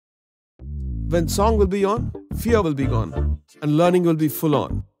When song will be on, fear will be gone, and learning will be full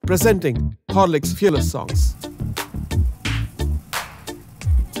on. Presenting Horlick's Fearless Songs.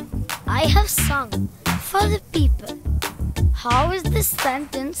 I have sung for the people. How is this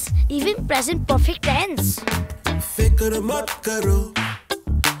sentence even present perfect tense? Fikar mat karo,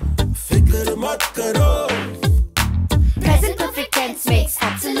 fikar mat karo. Present perfect tense makes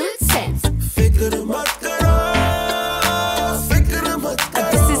absolute sense. Fikar mat karo, fikar mat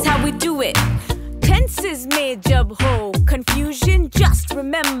karo. This is how we do it. Tenses mein jab ho confusion, just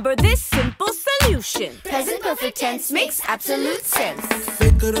remember this simple solution. Present perfect tense makes absolute sense.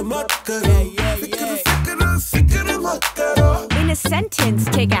 Fikar mat karo, fikar mat karo. In a sentence,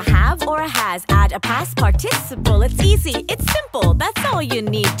 take a have or a has, add a past participle. It's easy, it's simple, that's all you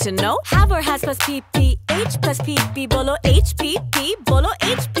need to know. Have or has plus PPH plus PP, bolo HPP, bolo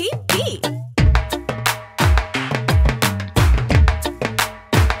HPP.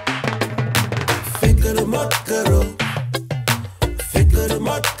 Fikar mat karo, fikar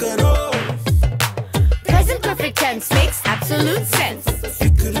mat karo. Present perfect tense makes absolute sense.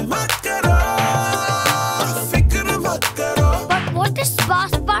 Fikar mat karo, fikar mat karo. But what is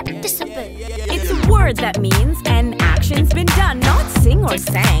past participle? It's a word that means an action's been done, not sing or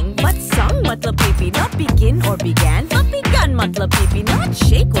sang, but sung matlab PP, not begin or began, but begun matlab PP, not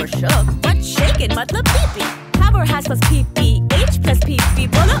shake or shook, but shaken matlab PP. Have or has plus PPH plus PP,